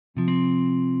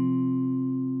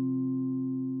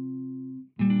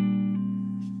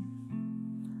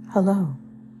Hello,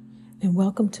 and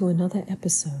welcome to another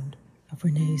episode of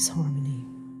Renee's Harmony.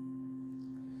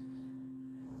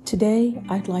 Today,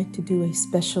 I'd like to do a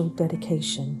special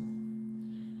dedication.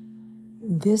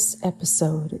 This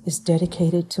episode is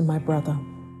dedicated to my brother,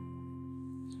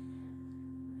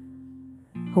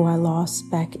 who I lost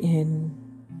back in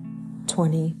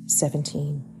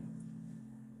 2017.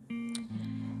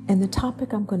 And the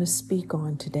topic I'm going to speak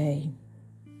on today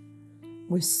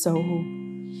was so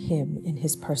him in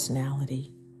his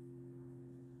personality.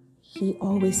 He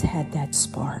always had that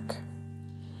spark,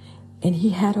 and he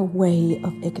had a way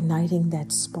of igniting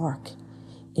that spark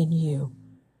in you.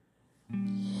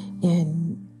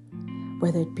 And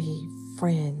whether it be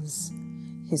friends,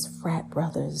 his frat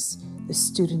brothers, the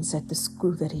students at the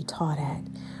school that he taught at,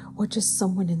 or just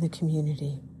someone in the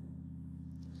community.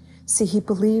 See, he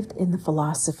believed in the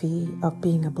philosophy of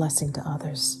being a blessing to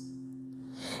others.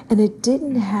 And it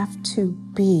didn't have to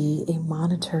be a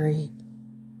monetary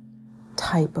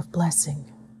type of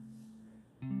blessing.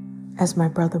 As my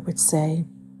brother would say,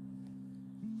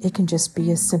 it can just be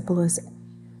as simple as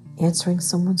answering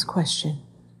someone's question.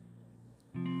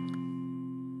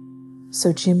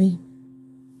 So, Jimmy,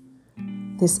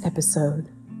 this episode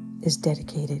is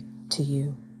dedicated to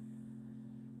you.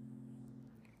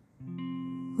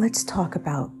 Let's talk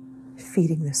about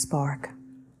feeding the spark.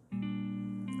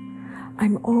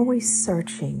 I'm always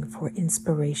searching for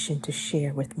inspiration to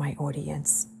share with my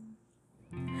audience.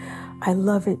 I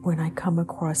love it when I come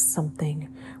across something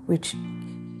which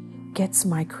gets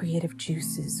my creative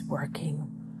juices working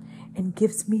and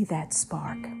gives me that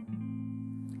spark.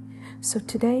 So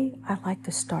today, I'd like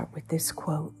to start with this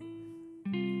quote.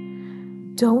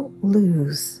 Don't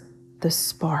lose the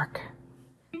spark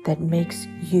that makes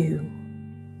you,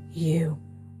 you.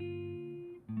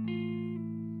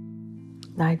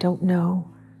 Now, I don't know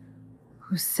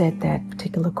who said that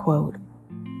particular quote,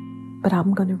 but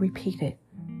I'm going to repeat it.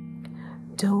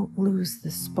 Don't lose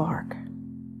the spark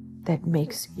that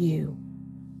makes you,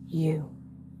 you.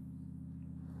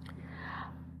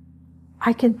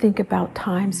 I can think about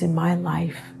times in my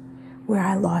life where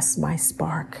I lost my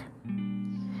spark.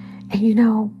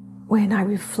 And when I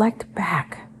reflect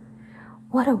back,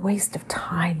 what a waste of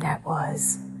time that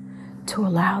was to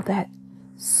allow that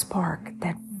spark,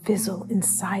 that fizzle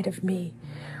inside of me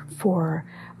for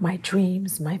my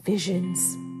dreams, my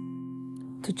visions,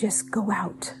 to just go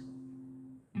out,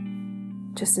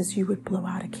 just as you would blow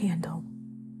out a candle.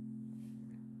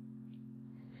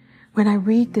 When I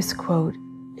read this quote,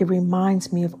 it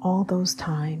reminds me of all those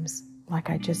times, like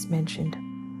I just mentioned.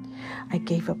 I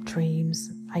gave up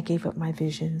dreams. I gave up my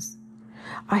visions.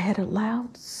 I had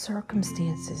allowed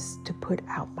circumstances to put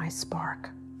out my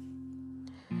spark.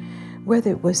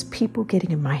 Whether it was people getting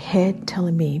in my head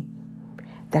telling me,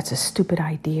 that's a stupid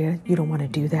idea, you don't want to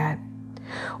do that,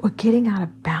 or getting out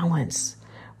of balance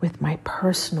with my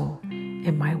personal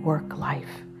and my work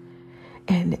life.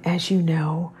 And as you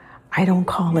know, I don't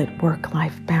call it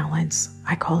work-life balance.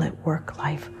 I call it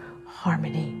work-life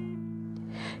harmony.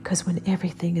 Because when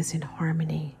everything is in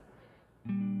harmony,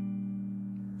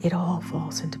 it all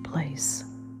falls into place.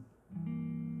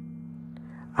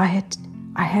 I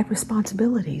had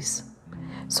responsibilities.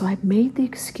 So I made the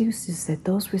excuses that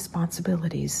those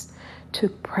responsibilities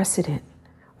took precedent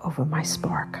over my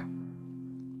spark.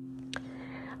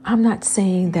 I'm not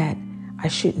saying that I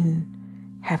shouldn't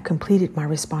have completed my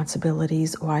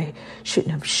responsibilities or I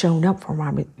shouldn't have shown up for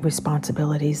my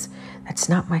responsibilities. That's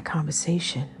not my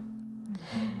conversation.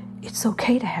 It's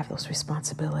okay to have those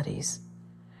responsibilities.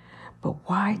 But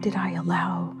why did I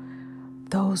allow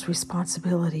those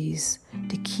responsibilities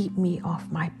to keep me off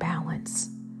my balance,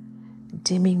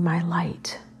 dimming my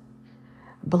light,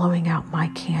 blowing out my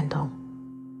candle?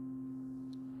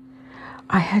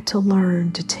 I had to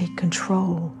learn to take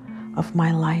control of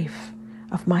my life,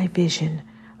 of my vision,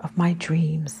 of my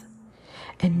dreams,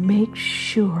 and make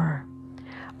sure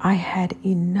I had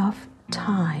enough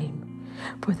time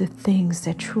for the things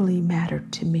that truly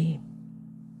mattered to me.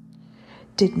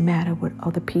 Didn't matter what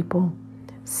other people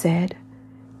said,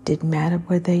 didn't matter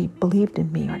whether they believed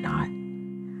in me or not.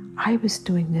 I was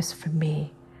doing this for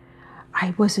me.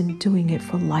 I wasn't doing it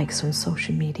for likes on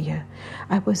social media.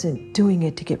 I wasn't doing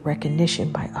it to get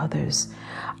recognition by others.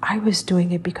 I was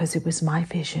doing it because it was my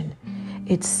vision.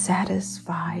 It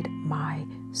satisfied my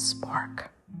spark.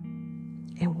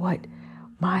 And what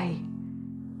my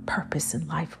purpose in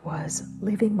life was,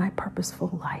 living my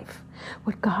purposeful life,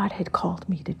 what God had called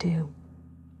me to do.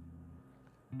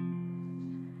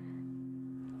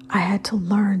 I had to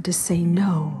learn to say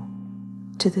no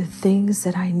to the things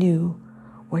that I knew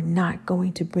were not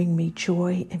going to bring me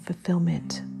joy and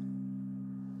fulfillment.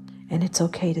 And it's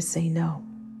okay to say no.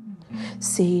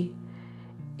 See,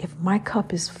 if my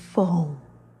cup is full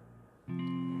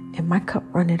and my cup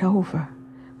running over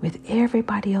with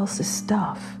everybody else's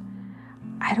stuff,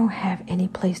 I don't have any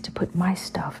place to put my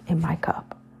stuff in my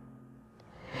cup.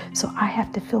 So I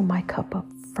have to fill my cup up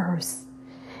first.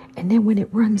 And then when it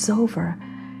runs over,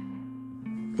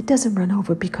 it doesn't run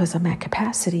over because I'm at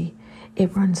capacity.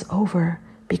 It runs over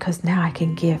because now I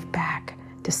can give back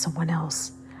to someone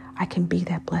else. I can be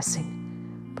that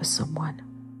blessing for someone.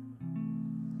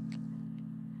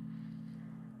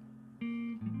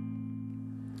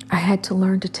 I had to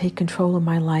learn to take control of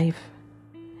my life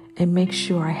and make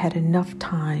sure I had enough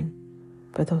time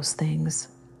for those things.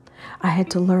 I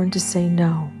had to learn to say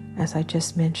no, as I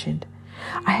just mentioned.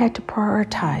 I had to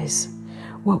prioritize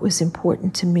what was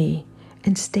important to me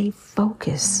and stay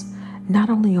focused not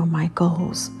only on my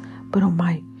goals, but on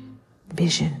my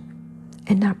vision,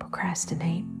 and not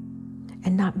procrastinate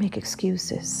and not make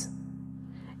excuses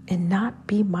and not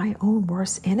be my own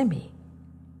worst enemy.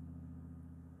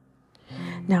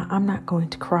 Now, I'm not going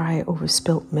to cry over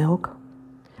spilt milk.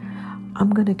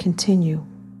 I'm going to continue,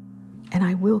 and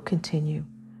I will continue.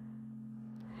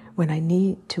 When I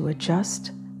need to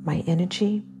adjust my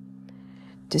energy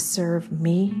to serve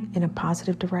me in a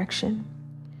positive direction,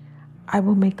 I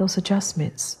will make those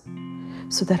adjustments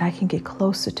so that I can get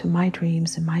closer to my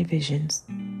dreams and my visions.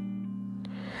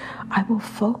 I will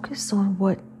focus on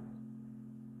what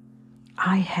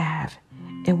I have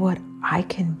and what I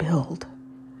can build.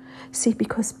 See,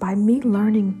 because by me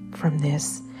learning from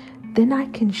this, then I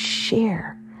can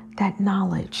share that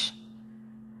knowledge.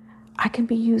 I can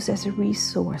be used as a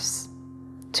resource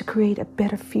to create a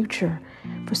better future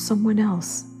for someone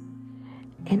else.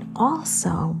 And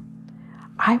also,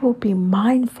 I will be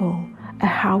mindful of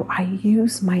how I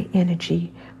use my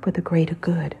energy for the greater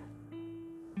good.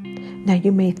 Now,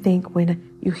 you may think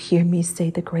when you hear me say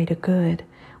the greater good,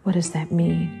 what does that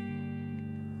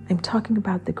mean? I'm talking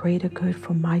about the greater good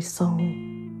for my soul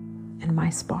and my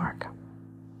spark.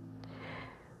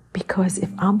 Because if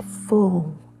I'm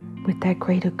full with that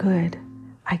greater good,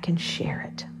 I can share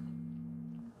it.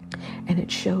 And it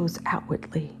shows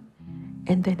outwardly.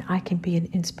 And then I can be an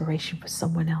inspiration for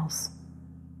someone else.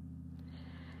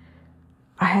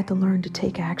 I had to learn to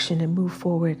take action and move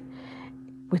forward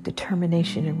with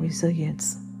determination and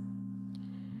resilience.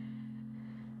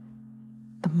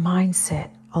 The mindset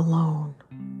alone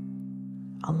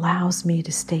allows me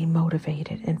to stay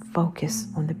motivated and focus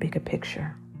on the bigger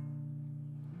picture.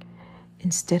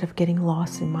 Instead of getting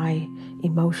lost in my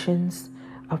emotions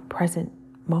of present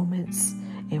moments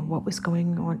and what was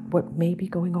going on, what may be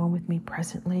going on with me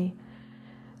presently,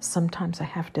 sometimes I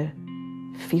have to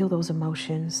feel those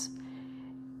emotions,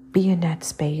 be in that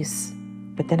space,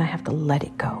 but then I have to let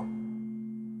it go.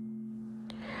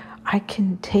 I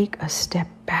can take a step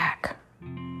back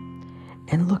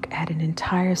and look at an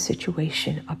entire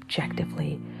situation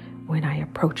objectively when I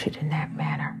approach it in that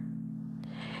manner,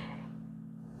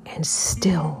 and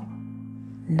still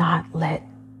not let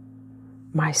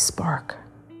my spark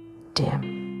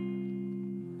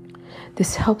dim.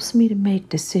 This helps me to make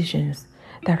decisions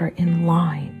that are in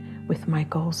line with my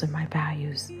goals and my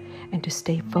values, and to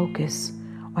stay focused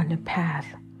on the path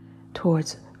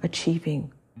towards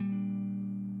achieving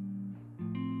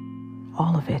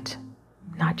all of it,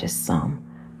 not just some,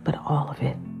 but all of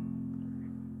it.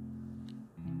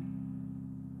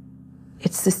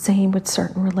 It's the same with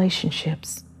certain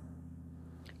relationships.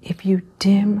 If you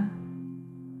dim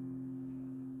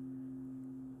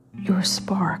your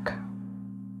spark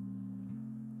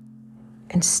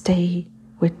and stay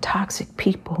with toxic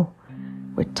people,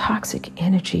 with toxic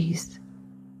energies,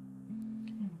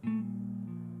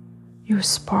 your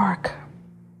spark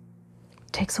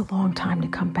takes a long time to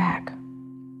come back.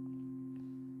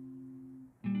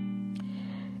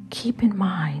 Keep in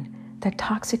mind that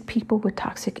toxic people with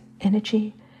toxic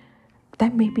energy,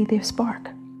 that may be their spark.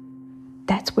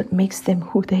 That's what makes them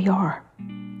who they are.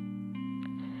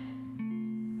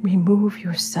 Remove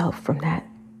yourself from that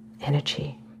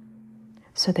energy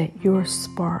so that your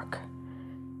spark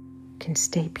can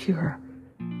stay pure.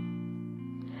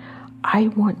 I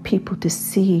want people to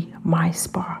see my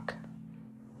spark,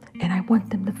 and I want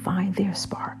them to find their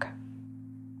spark.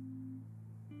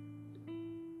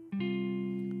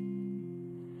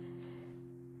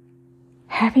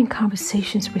 Having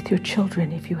conversations with your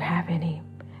children, if you have any,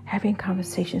 having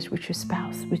conversations with your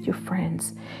spouse, with your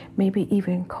friends, maybe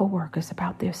even coworkers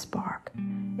about their spark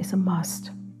is a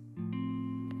must.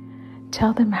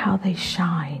 Tell them how they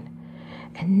shine,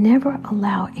 and never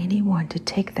allow anyone to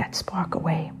take that spark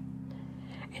away.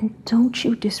 And don't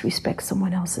you disrespect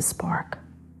someone else's spark.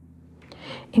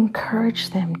 Encourage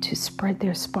them to spread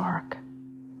their spark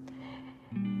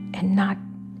and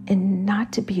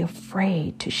not to be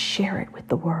afraid to share it with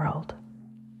the world.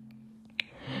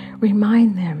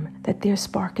 Remind them that their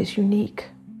spark is unique.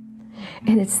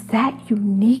 And it's that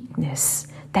uniqueness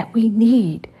that we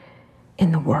need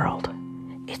in the world.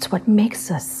 It's what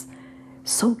makes us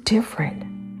so different.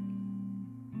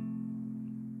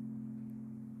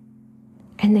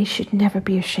 And they should never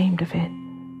be ashamed of it.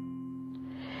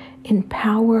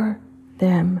 Empower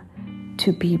them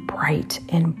to be bright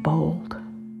and bold,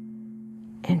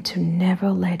 and to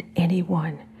never let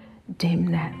anyone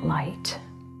dim that light.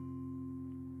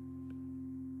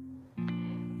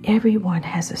 Everyone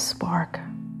has a spark,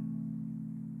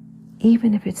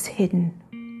 even if it's hidden.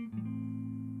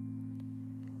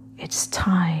 It's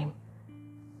time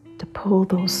to pull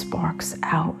those sparks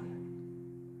out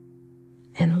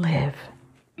and live.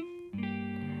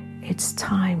 It's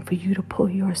time for you to pull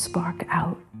your spark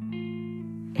out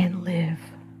and live.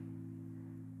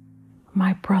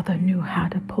 My brother knew how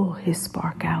to pull his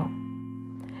spark out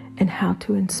and how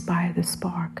to inspire the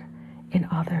spark in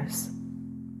others.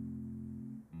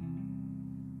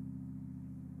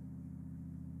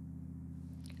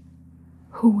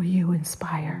 Who will you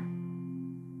inspire?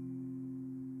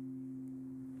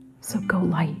 So go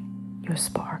light your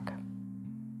spark.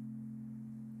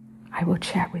 I will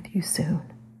chat with you soon.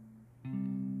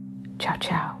 Ciao,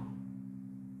 ciao.